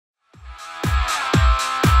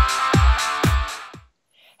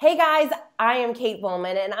Hey guys, I am Kate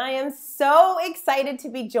Volman and I am so excited to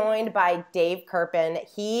be joined by Dave Kerpen.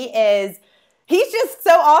 He's just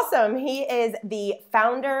so awesome. He is the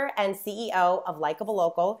founder and CEO of Likeable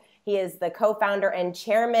Local. He is the co-founder and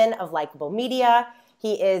chairman of Likeable Media.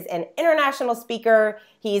 He is an international speaker.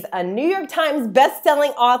 He's a New York Times best-selling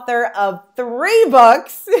author of 3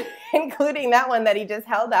 books, including that one that he just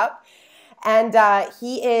held up. And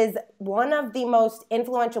he is one of the most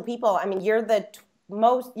influential people. I mean, you're the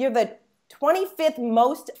 25th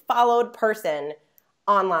most followed person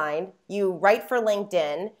online. You write for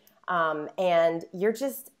LinkedIn, and you're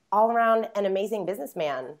just all around an amazing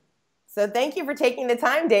businessman. So thank you for taking the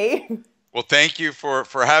time, Dave. Well, thank you for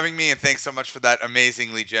having me, and thanks so much for that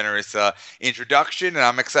amazingly generous introduction. And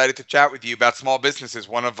I'm excited to chat with you about small businesses,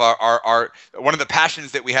 one of one of the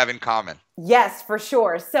passions that we have in common. Yes, for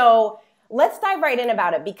sure. So let's dive right in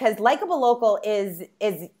about it, because Likeable Local is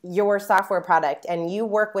your software product, and you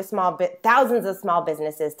work with thousands of small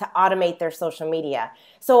businesses to automate their social media.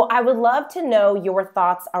 So I would love to know your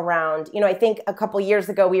thoughts around, I think a couple years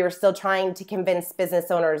ago we were still trying to convince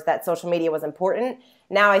business owners that social media was important.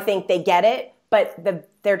 Now I think they get it, but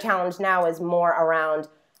their challenge now is more around,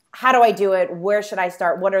 how do I do it? Where should I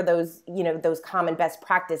start? What are those common best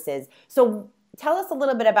practices? So tell us a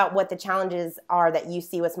little bit about what the challenges are that you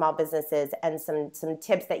see with small businesses and some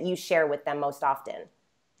tips that you share with them most often.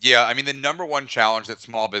 Yeah, I mean, the number one challenge that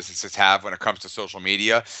small businesses have when it comes to social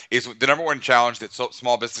media is the number one challenge that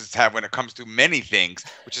small businesses have when it comes to many things,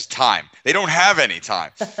 which is time. They don't have any time.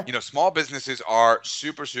 Small businesses are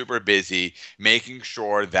super, super busy making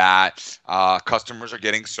sure that customers are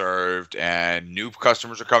getting served and new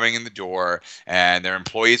customers are coming in the door and their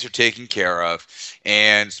employees are taken care of.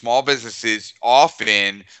 And small businesses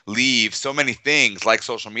often leave so many things like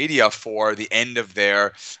social media for the end of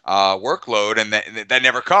their workload, and that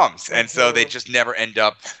never comes. And so they just never end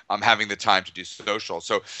up having the time to do social.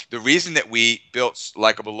 So the reason that we built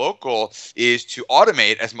Likeable Local is to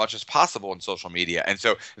automate as much as possible in social media. And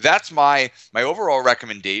so that's my overall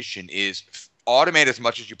recommendation is automate as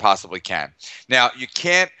much as you possibly can. Now, you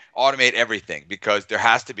can't automate everything because there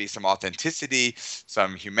has to be some authenticity,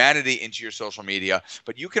 some humanity into your social media,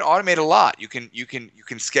 but you can automate a lot. You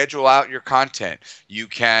can schedule out your content. You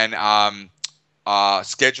can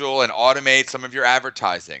schedule and automate some of your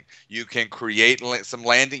advertising. You can create some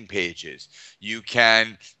landing pages. You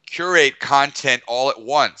can curate content all at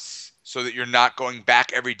once so that you're not going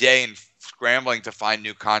back every day and scrambling to find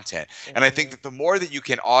new content. And I think that the more that you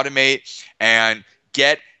can automate and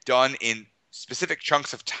get done in specific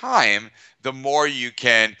chunks of time, the more you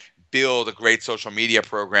can build a great social media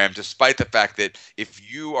program, despite the fact that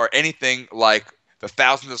if you are anything like the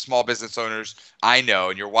thousands of small business owners I know,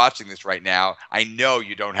 and you're watching this right now, I know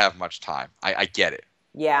you don't have much time. I get it.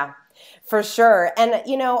 Yeah, for sure. And,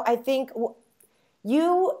 I think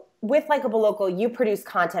with Likeable Local, you produce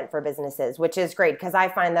content for businesses, which is great, because I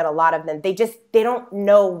find that a lot of them, they don't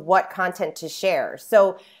know what content to share.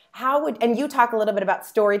 So and you talk a little bit about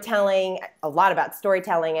storytelling, a lot about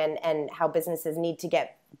storytelling and how businesses need to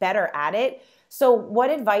get better at it. So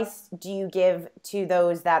what advice do you give to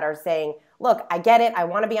those that are saying, look, I get it. I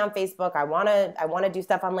want to be on Facebook. I want to do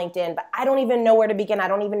stuff on LinkedIn, but I don't even know where to begin. I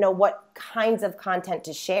don't even know what kinds of content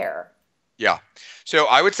to share. Yeah. So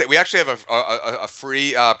I would say we actually have a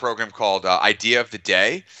free program called Idea of the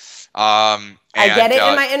Day. I get it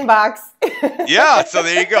in my inbox. Yeah. So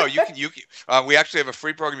there you go. We actually have a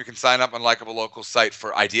free program. You can sign up on Likeable Local site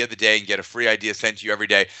for Idea of the Day and get a free idea sent to you every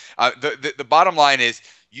day. The bottom line is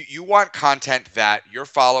you want content that your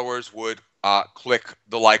followers would click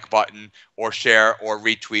the like button or share or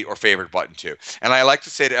retweet or favorite button to. And I like to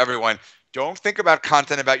say to everyone, don't think about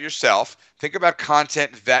content about yourself. Think about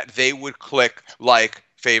content that they would click, like,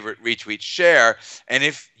 favorite, retweet, share. And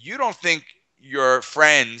if you don't think your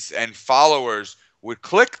friends and followers would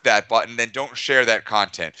click that button, then don't share that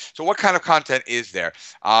content. So what kind of content is there?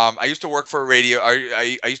 I used to work for a radio.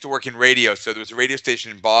 I used to work in radio. So there was a radio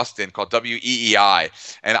station in Boston called WEEI.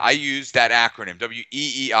 And I used that acronym,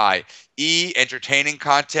 WEEI. E, entertaining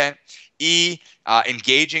content. E,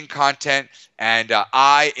 engaging content. And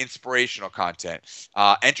I, inspirational content.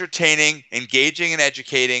 Entertaining, engaging, and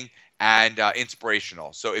educating, and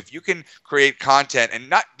inspirational. So if you can create content, and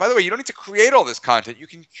by the way, you don't need to create all this content. You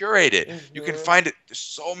can curate it. You can find it.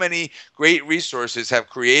 So many great resources have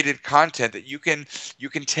created content that you can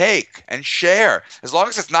take and share. As long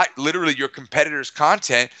as it's not literally your competitor's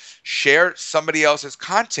content, share somebody else's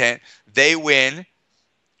content. They win.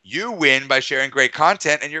 You win by sharing great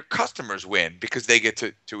content, and your customers win because they get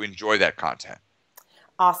to enjoy that content.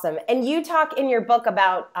 Awesome. And you talk in your book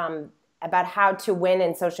about about how to win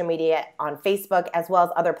in social media on Facebook as well as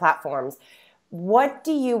other platforms. What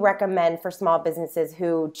do you recommend for small businesses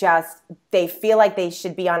who they feel like they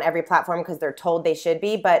should be on every platform because they're told they should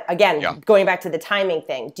be? But again, going back to the timing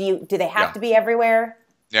thing, do they have to be everywhere?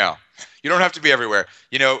 Yeah, you don't have to be everywhere.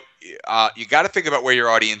 You got to think about where your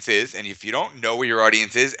audience is. And if you don't know where your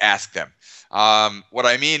audience is, ask them. What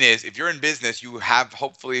I mean is, if you're in business, you have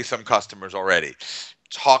hopefully some customers already.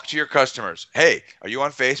 Talk to your customers. Hey, are you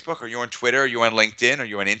on Facebook? Are you on Twitter? Are you on LinkedIn? Are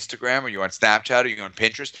you on Instagram? Are you on Snapchat? Are you on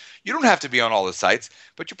Pinterest? You don't have to be on all the sites,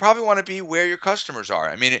 but you probably want to be where your customers are.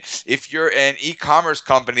 I mean, if you're an e-commerce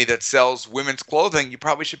company that sells women's clothing, you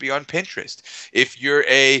probably should be on Pinterest. If you're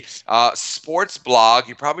a sports blog,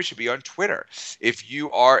 you probably should be on Twitter. If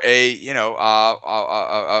you are a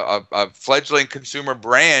fledgling consumer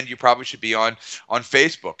brand, you probably should be on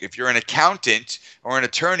Facebook. If you're an accountant or an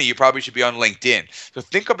attorney, you probably should be on LinkedIn. So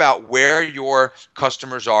think about where your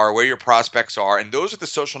customers are, where your prospects are, and those are the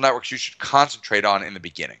social networks you should concentrate on in the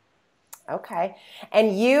beginning. Okay.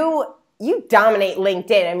 And you dominate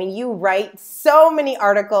LinkedIn. I mean, you write so many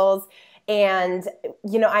articles, and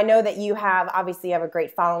I know that you have a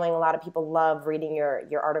great following. A lot of people love reading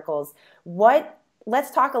your articles.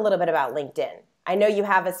 Let's talk a little bit about LinkedIn. I know you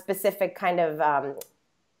have a specific kind of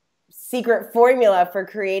secret formula for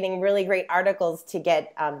creating really great articles to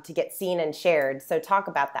get seen and shared. So talk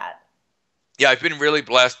about that. Yeah, I've been really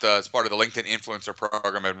blessed as part of the LinkedIn Influencer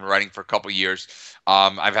Program. I've been writing for a couple of years.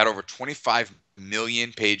 I've had over 25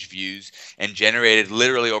 million page views and generated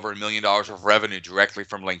literally over $1 million of revenue directly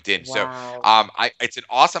from LinkedIn. Wow. So it's an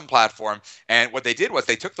awesome platform. And what they did was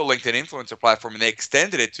they took the LinkedIn Influencer platform and they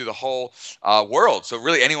extended it to the whole world. So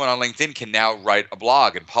really anyone on LinkedIn can now write a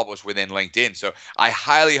blog and publish within LinkedIn. So I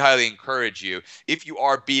highly, highly encourage you, if you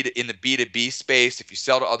are in the B2B space, if you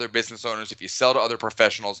sell to other business owners, if you sell to other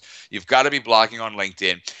professionals, you've got to be blogging on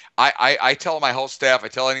LinkedIn. I tell my whole staff, I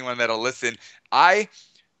tell anyone that'll listen, I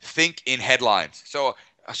think in headlines. So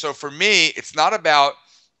for me, it's not about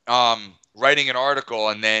writing an article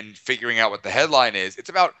and then figuring out what the headline is. It's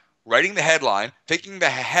about writing the headline, picking the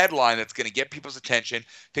headline that's going to get people's attention,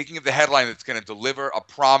 picking of the headline that's going to deliver a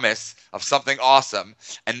promise of something awesome,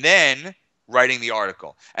 and then writing the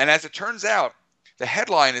article. And as it turns out, the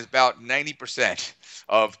headline is about 90%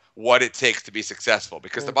 of what it takes to be successful,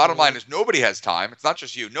 because the bottom line is nobody has time. It's not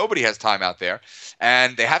just you. Nobody has time out there,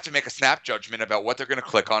 and they have to make a snap judgment about what they're going to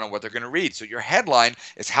click on and what they're going to read. So your headline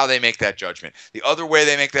is how they make that judgment. The other way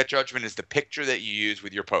they make that judgment is the picture that you use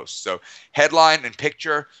with your posts. So headline and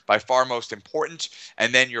picture by far most important,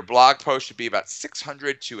 and then your blog post should be about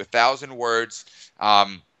 600 to 1,000 words.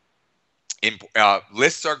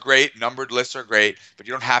 Lists are great, numbered lists are great, but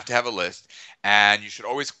you don't have to have a list. And you should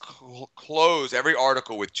always close every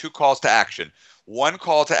article with 2 calls to action. One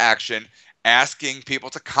call to action, asking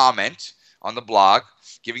people to comment on the blog,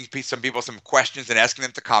 giving some people some questions and asking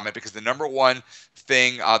them to comment, because the number one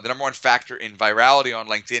factor in virality on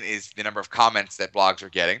LinkedIn is the number of comments that blogs are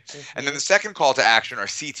getting. And then the second call to action, or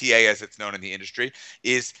CTA as it's known in the industry,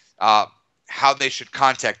 is how they should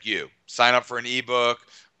contact you. Sign up for an ebook,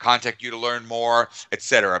 contact you to learn more,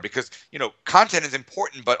 etc. Because content is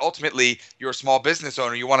important, but ultimately you're a small business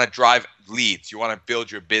owner. You want to drive leads. You want to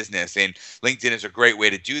build your business, and LinkedIn is a great way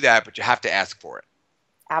to do that, but you have to ask for it.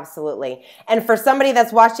 Absolutely. And for somebody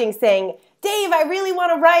that's watching saying, Dave, I really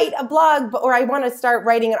want to write a blog, or I want to start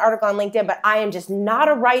writing an article on LinkedIn, but I am just not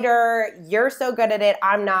a writer. You're so good at it.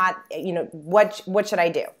 I'm not, what should I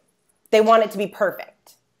do? They want it to be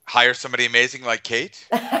perfect. Hire somebody amazing like Kate.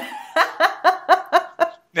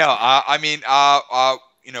 No,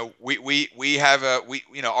 we have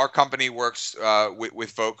our company works with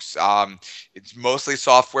folks. It's mostly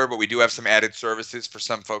software, but we do have some added services for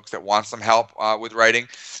some folks that want some help with writing.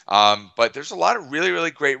 But there's a lot of really,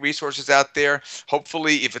 really great resources out there.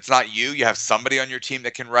 Hopefully, if it's not you, you have somebody on your team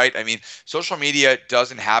that can write. I mean, social media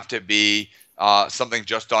doesn't have to be something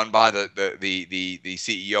just done by the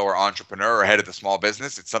CEO or entrepreneur or head of the small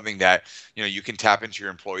business. It's something that you can tap into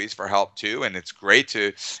your employees for help too, and it's great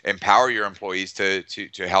to empower your employees to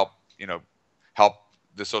help help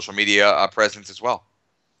the social media presence as well.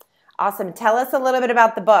 Awesome. Tell us a little bit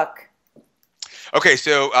about the book. Okay,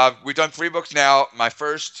 so we've done 3 books now. My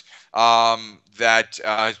first that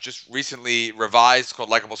just recently revised, called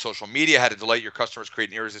Likeable Social Media: How to Delight Your Customers, Create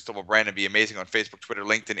an Irresistible Brand, and Be Amazing on Facebook, Twitter,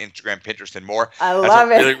 LinkedIn, Instagram, Pinterest, and more. I love it.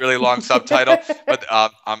 That's a really, really long subtitle, but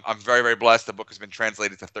I'm very, very blessed. The book has been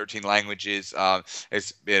translated to 13 languages.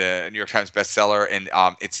 It's been a New York Times bestseller, and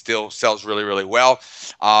it still sells really, really well.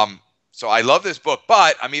 So I love this book,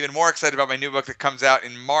 but I'm even more excited about my new book that comes out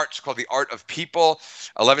in March called The Art of People,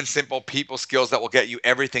 11 Simple People Skills That Will Get You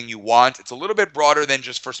Everything You Want. It's a little bit broader than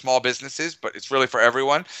just for small businesses, but it's really for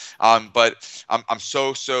everyone. But I'm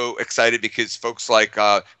so excited because folks like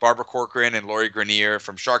Barbara Corcoran and Lori Grenier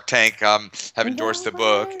from Shark Tank have endorsed the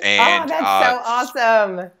book. Oh, And that's so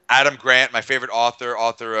awesome. Adam Grant, my favorite author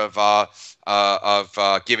of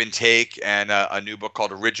Give and Take and a new book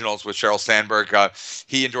called Originals with Sheryl Sandberg.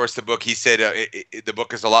 He endorsed the book. He said the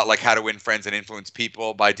book is a lot like How to Win Friends and Influence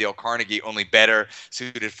People by Dale Carnegie, only better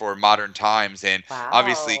suited for modern times. And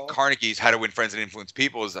obviously Carnegie's How to Win Friends and Influence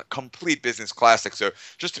People is a complete business classic. So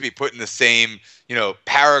just to be put in the same,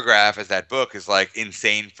 paragraph as that book is like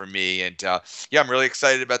insane for me. And yeah, I'm really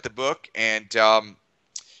excited about the book. And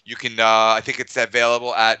you can, I think it's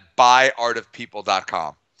available at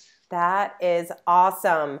buyartofpeople.com. That is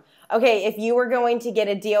awesome. Okay, if you were going to get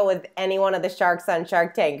a deal with any one of the sharks on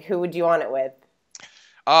Shark Tank, who would you want it with?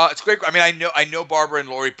 It's great. I mean, I know Barbara and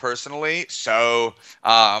Lori personally, so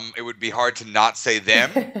it would be hard to not say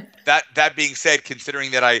them. That being said,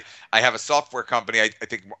 considering that I have a software company, I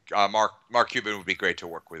think Mark Cuban would be great to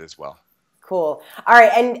work with as well. Cool. All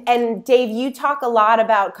right. And Dave, you talk a lot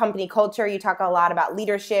about company culture. You talk a lot about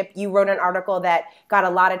leadership. You wrote an article that got a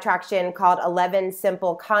lot of traction called 11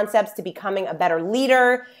 Simple Concepts to Becoming a Better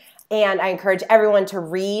Leader. And I encourage everyone to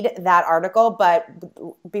read that article. But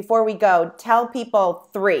before we go, tell people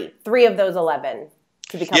three of those 11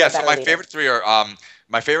 to become a better leader. Yeah, so my favorite three are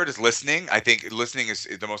my favorite is listening. I think listening is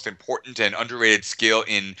the most important and underrated skill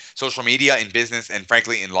in social media, in business, and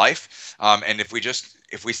frankly in life. And if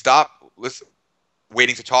we stop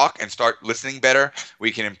waiting to talk and start listening better,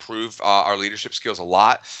 we can improve our leadership skills a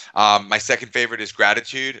lot. My second favorite is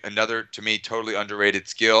gratitude, another, to me, totally underrated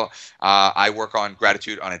skill. I work on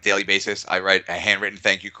gratitude on a daily basis. I write a handwritten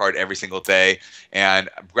thank you card every single day. And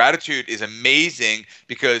gratitude is amazing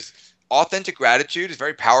because authentic gratitude is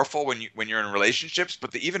very powerful when you're in relationships,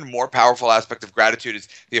 but the even more powerful aspect of gratitude is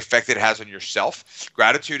the effect it has on yourself.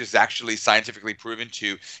 Gratitude is actually scientifically proven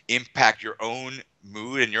to impact your own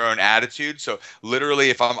mood and your own attitude. So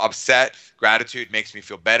literally, if I'm upset, gratitude makes me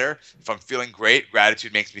feel better. If I'm feeling great,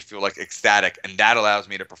 gratitude makes me feel like ecstatic, and that allows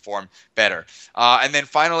me to perform better. And then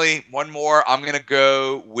finally, one more, I'm going to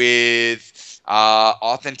go with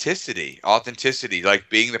authenticity, like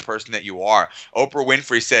being the person that you are. Oprah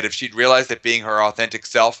Winfrey said if she'd realized that being her authentic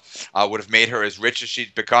self would have made her as rich as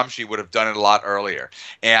she'd become, she would have done it a lot earlier.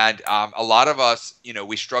 And a lot of us,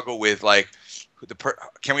 we struggle with like,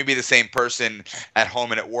 can we be the same person at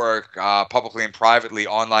home and at work, publicly and privately,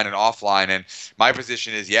 online and offline? And my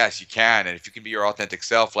position is yes, you can. And if you can be your authentic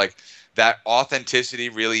self, like that authenticity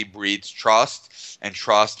really breeds trust, and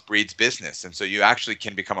trust breeds business. And so you actually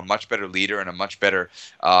can become a much better leader and a much better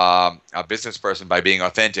business person by being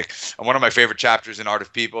authentic. And one of my favorite chapters in Art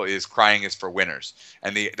of People is Crying is for Winners.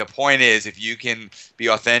 And the point is, if you can be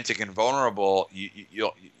authentic and vulnerable,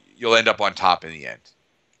 you'll end up on top in the end.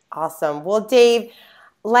 Awesome. Well, Dave,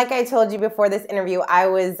 like I told you before this interview,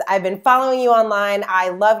 I've been following you online. I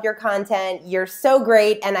love your content. You're so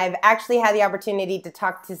great. And I've actually had the opportunity to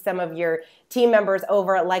talk to some of your team members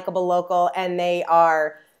over at Likeable Local, and they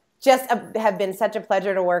are have been such a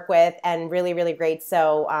pleasure to work with and really, really great.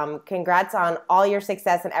 So congrats on all your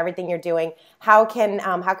success and everything you're doing. How can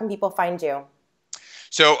people find you?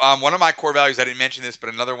 So one of my core values, I didn't mention this,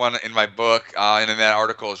 but another one in my book and in that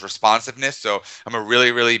article is responsiveness. So I'm a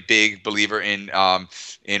really, really big believer in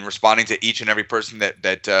responding to each and every person that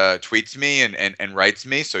tweets me and writes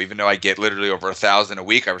me. So even though I get literally over 1,000 a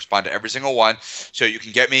week, I respond to every single one. So you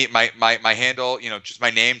can get me, my handle, just my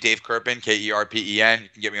name, Dave Kerpen, Kerpen. You can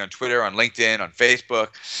get me on Twitter, on LinkedIn, on Facebook,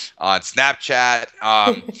 on Snapchat.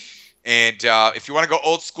 And if you want to go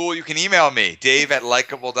old school, you can email me,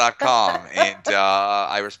 dave@likable.com, and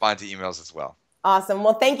I respond to emails as well. Awesome.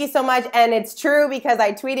 Well, thank you so much. And it's true because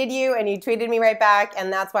I tweeted you and you tweeted me right back,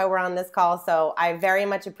 and that's why we're on this call. So I very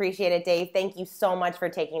much appreciate it, Dave. Thank you so much for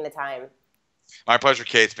taking the time. My pleasure,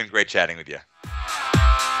 Kate. It's been great chatting with you.